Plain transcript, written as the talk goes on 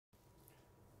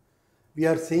We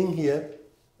are seeing here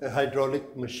a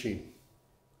hydraulic machine.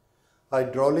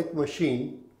 Hydraulic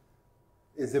machine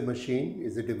is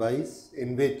a device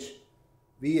in which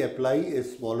we apply a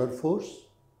smaller force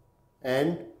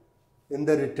and in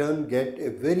the return get a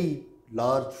very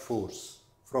large force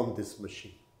from this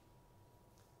machine.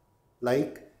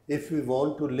 Like if we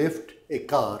want to lift a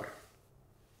car,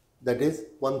 that is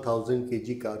 1000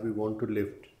 kg car we want to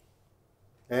lift,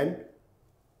 and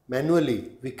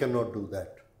manually we cannot do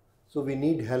that. So we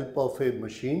need help of a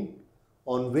machine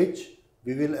on which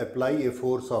we will apply a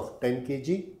force of 10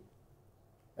 kg,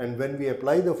 and when we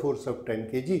apply the force of 10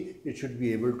 kg, it should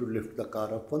be able to lift the car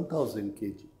of 1000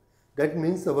 kg. That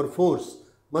means our force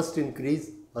must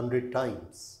increase 100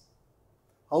 times.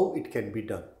 How it can be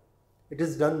done? It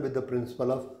is done with the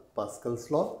principle of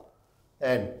Pascal's law,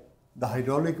 and the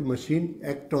hydraulic machine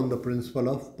acts on the principle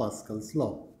of Pascal's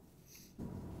law.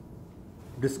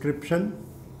 Description: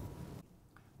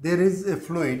 there is a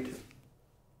fluid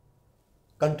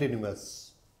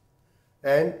continuous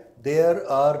and there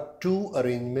are two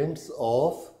arrangements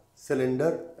of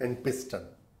cylinder and piston.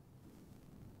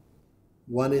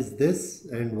 One is this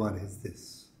and one is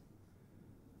this.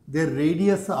 Their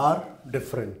radius are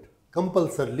different.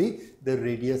 Compulsorily their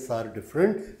radius are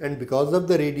different, and because of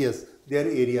the radius their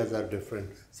areas are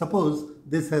different. Suppose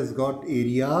this has got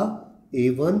area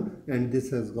A1 and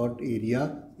this has got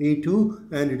area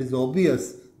A2, and it is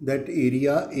obvious that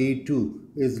area A2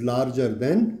 is larger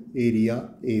than area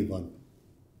A1.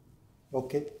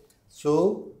 Okay,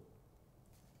 so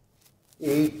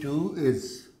A2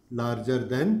 is larger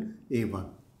than A1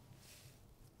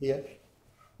 here.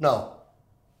 Now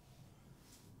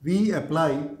we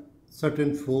apply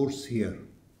certain force here.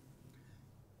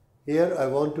 Here I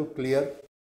want to clear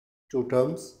two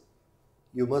terms.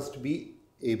 You must be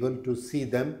able to see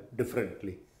them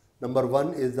differently. Number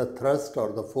one is the thrust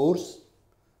or the force,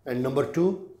 and number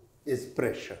two is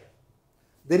pressure.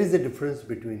 There is a difference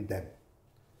between them.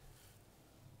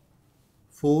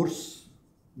 Force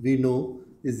we know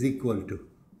is equal to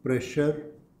pressure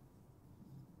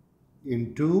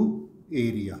into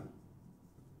area.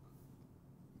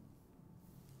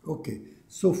 Okay,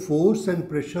 so force and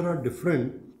pressure are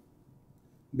different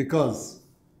because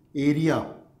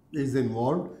area is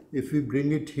involved. If we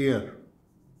bring it here,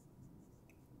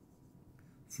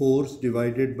 force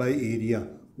divided by area,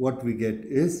 what we get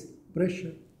is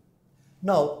pressure.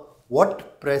 Now,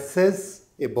 what presses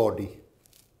a body?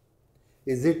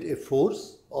 Is it a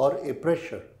force or a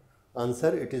pressure?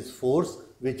 Answer: it is force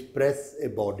which presses a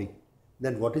body.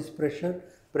 Then what is pressure?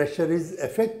 Pressure is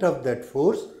effect of that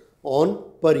force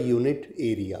on per unit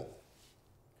area.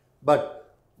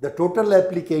 But the total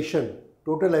application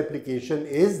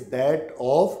is that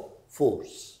of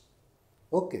force.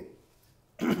 Okay.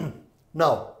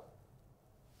 Now,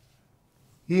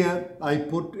 here I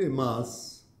put a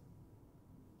mass.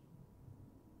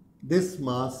 This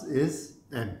mass is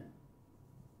M.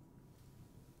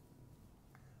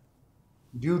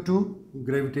 Due to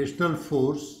gravitational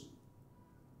force,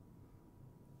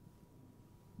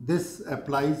 this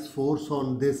applies force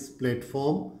on this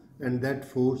platform, and that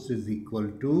force is equal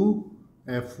to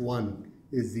F1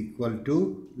 is equal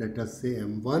to, let us say,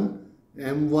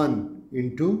 M1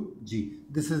 into G.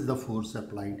 This is the force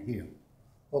applied here.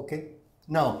 Okay.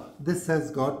 Now this has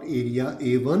got area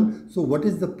A1. So what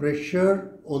is the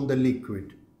pressure on the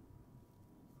liquid?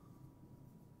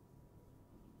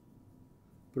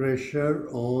 Pressure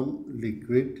on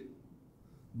liquid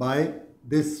by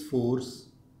this force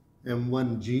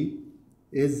M1G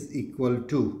is equal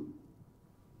to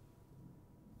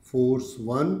force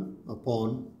 1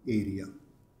 upon area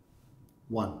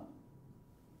 1.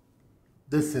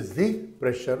 This is the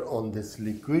pressure on this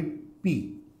liquid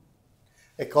P.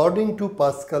 According to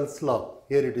Pascal's law,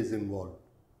 here it is involved.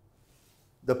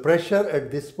 The pressure at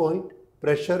this point,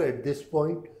 pressure at this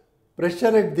point,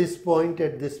 pressure at this point,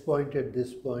 at this point, at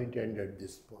this point, and at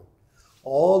this point.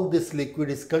 All this liquid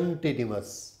is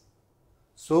continuous.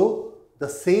 So the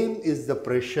same is the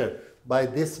pressure by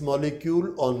this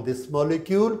molecule on this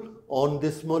molecule, on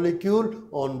this molecule,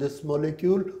 on this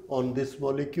molecule, on this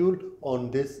molecule, on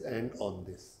this and on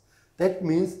this. That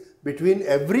means between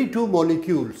every two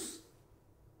molecules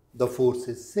the force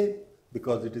is same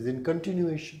because it is in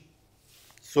continuation.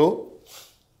 So,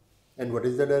 and what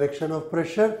is the direction of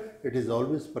pressure? It is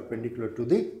always perpendicular to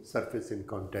the surface in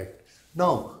contact.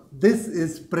 Now this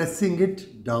is pressing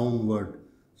it downward.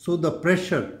 So the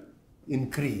pressure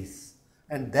increase,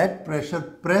 and that pressure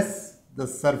press the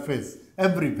surface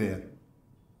everywhere.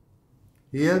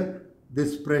 Here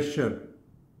this pressure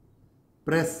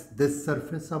press this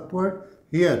surface upward,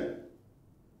 here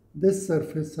this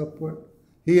surface upward,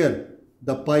 here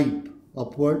the pipe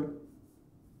upward.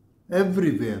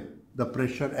 Everywhere the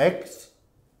pressure acts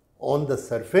on the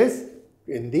surface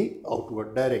in the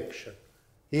outward direction.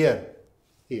 Here.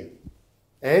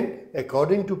 And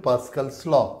according to Pascal's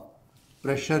law,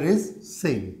 pressure is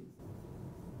same.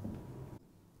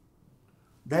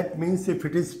 That means if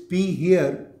it is P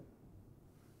here,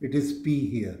 it is P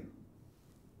here.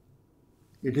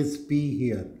 It is P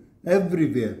here.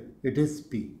 Everywhere it is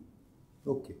P.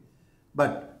 Okay.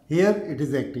 But here it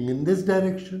is acting in this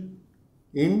direction,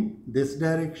 in this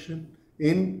direction,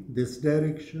 in this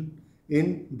direction,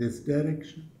 in this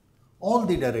direction. All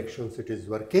the directions it is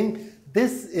working.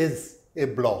 This is a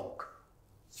block,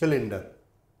 cylinder.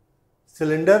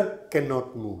 Cylinder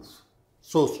cannot move,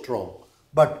 so strong.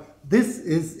 But this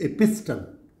is a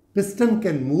piston. Piston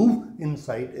can move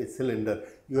inside a cylinder.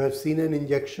 You have seen an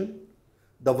injection.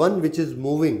 The one which is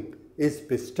moving is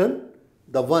piston.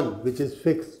 The one which is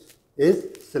fixed is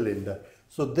cylinder.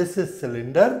 So this is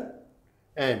cylinder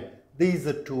and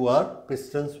these two are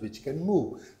pistons which can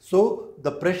move. So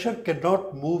the pressure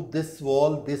cannot move this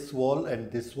wall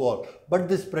and this wall. But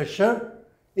this pressure,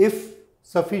 if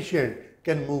sufficient,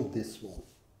 can move this wall.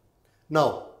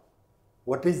 Now,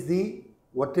 what is the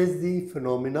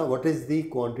phenomena, what is the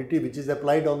quantity which is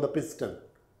applied on the piston?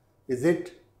 Is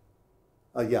it?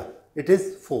 It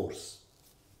is force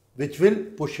which will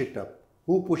push it up.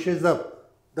 Who pushes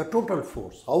up? The total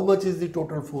force. How much is the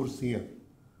total force here?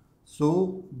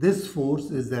 So this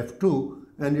force is F2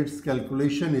 and its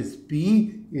calculation is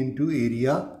P into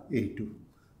area A2.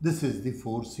 This is the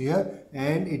force here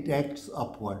and it acts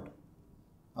upward.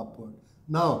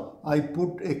 Now I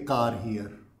put a car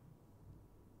here.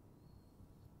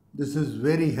 This is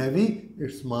very heavy,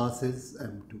 its mass is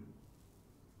M2.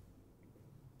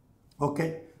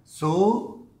 Okay,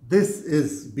 so this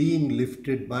is being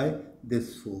lifted by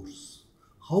this force.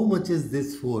 How much is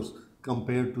this force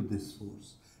compared to this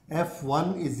force?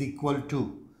 F1 is equal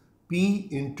to P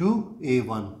into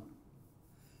A1.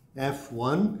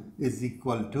 F1 is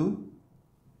equal to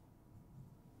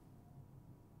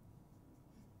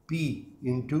P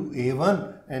into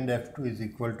A1 and F2 is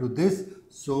equal to this.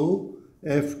 So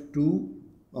F2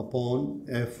 upon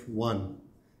F1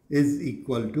 is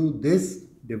equal to this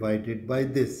divided by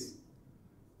this.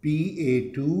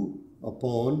 PA2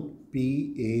 upon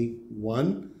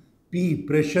PA1. P,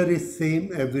 pressure is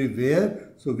same everywhere,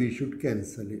 so we should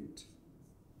cancel it.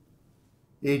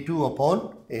 A2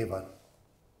 upon A1.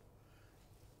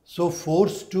 So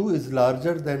force 2 is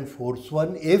larger than force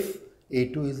 1 if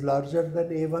A2 is larger than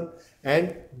A1,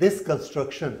 and this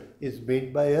construction is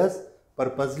made by us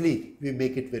purposely. We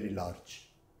make it very large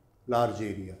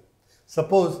area.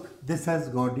 Suppose this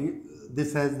has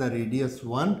the radius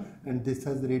 1 and this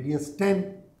has radius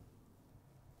 10.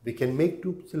 We can make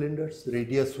two cylinders,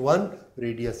 radius 1,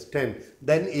 radius 10.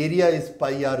 Then area is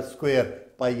pi r square.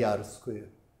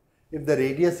 If the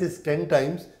radius is 10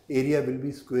 times, area will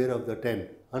be square of the 10,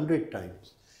 100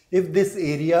 times. If this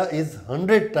area is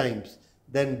 100 times,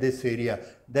 then this area,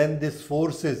 then this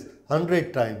force is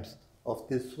 100 times of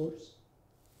this force.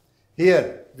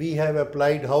 Here we have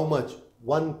applied how much?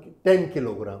 10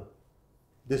 kilogram.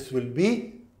 This will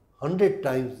be 100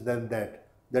 times than that.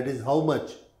 That is how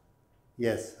much?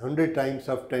 Yes, 100 times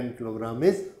of 10 kilogram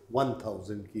is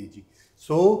 1000 kg.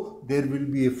 So there will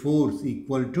be a force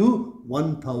equal to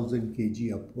 1000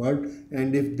 kg upward,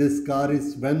 and if this car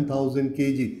is 1000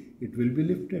 kg, it will be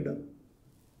lifted up.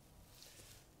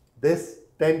 This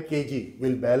 10 kg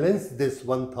will balance this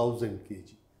 1000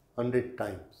 kg 100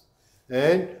 times.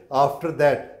 And after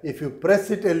that, if you press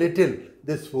it a little,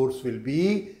 this force will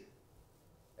be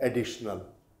additional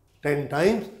 10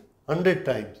 times, 100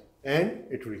 times, and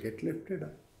it will get lifted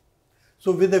up.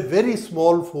 So with a very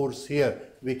small force here,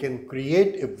 we can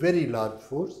create a very large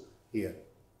force here.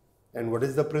 And what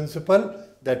is the principle?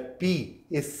 That P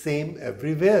is same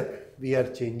everywhere. We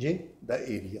are changing the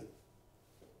area.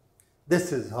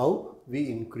 This is how we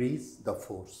increase the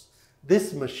force.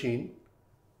 This machine,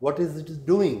 what is it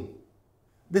doing?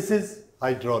 This is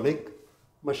hydraulic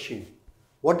machine.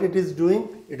 What it is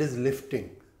doing? It is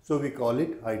lifting. So we call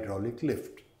it hydraulic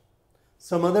lift.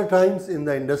 Some other times in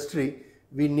the industry,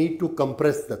 we need to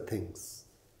compress the things,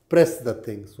 press the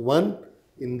things one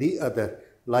in the other,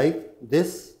 like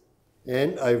this,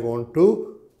 and I want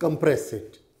to compress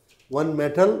it. One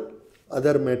metal,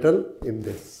 other metal in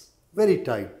this, very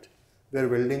tight. Where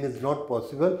welding is not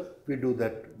possible, we do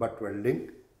that butt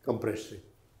welding, compressing.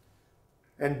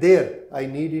 And there I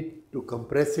need it to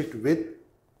compress it with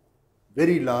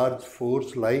very large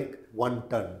force like 1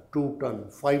 ton, 2 ton,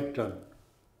 5 ton.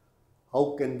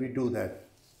 How can we do that?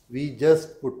 We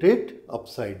just put it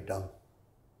upside down.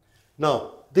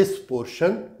 Now, this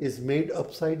portion is made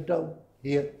upside down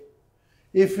here.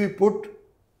 If we put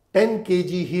 10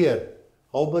 kg here,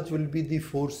 how much will be the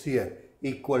force here?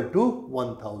 Equal to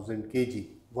 1000 kg,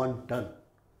 1 ton.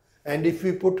 And if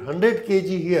we put 100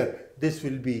 kg here, this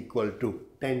will be equal to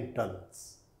 10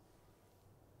 tons.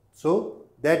 So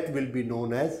that will be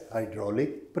known as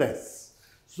hydraulic press.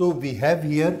 So we have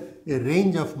here a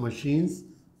range of machines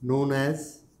known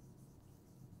as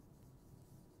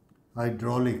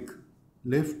hydraulic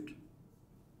lift,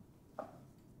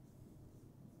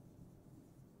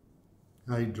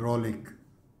 hydraulic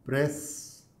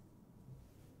press,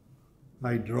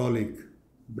 hydraulic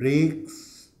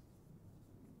brakes.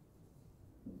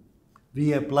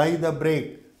 We apply the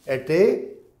brake at a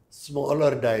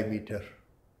smaller diameter,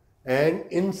 and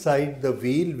inside the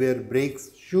wheel where brakes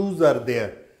shoes are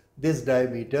there, this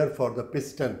diameter for the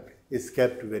piston is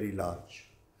kept very large.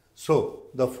 So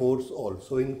the force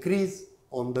also increase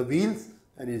on the wheels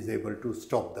and is able to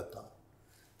stop the car.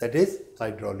 That is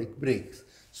hydraulic brakes.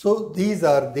 So these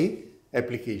are the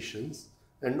applications,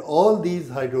 and all these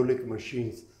hydraulic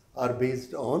machines are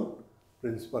based on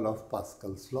principle of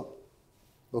Pascal's law.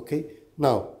 Okay.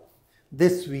 Now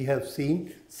this we have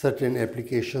seen certain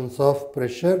applications of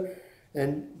pressure,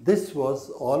 and this was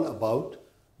all about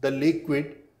the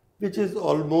liquid which is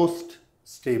almost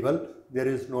stable. There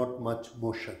is not much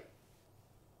motion.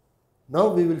 Now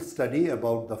we will study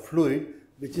about the fluid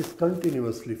which is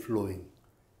continuously flowing.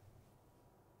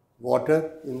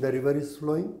 Water in the river is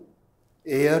flowing,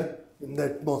 air in the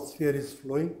atmosphere is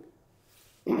flowing.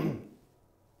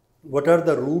 What are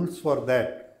the rules for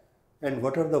that, and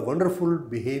what are the wonderful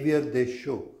behavior they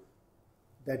show?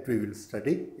 That we will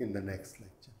study in the next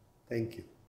lecture. Thank you.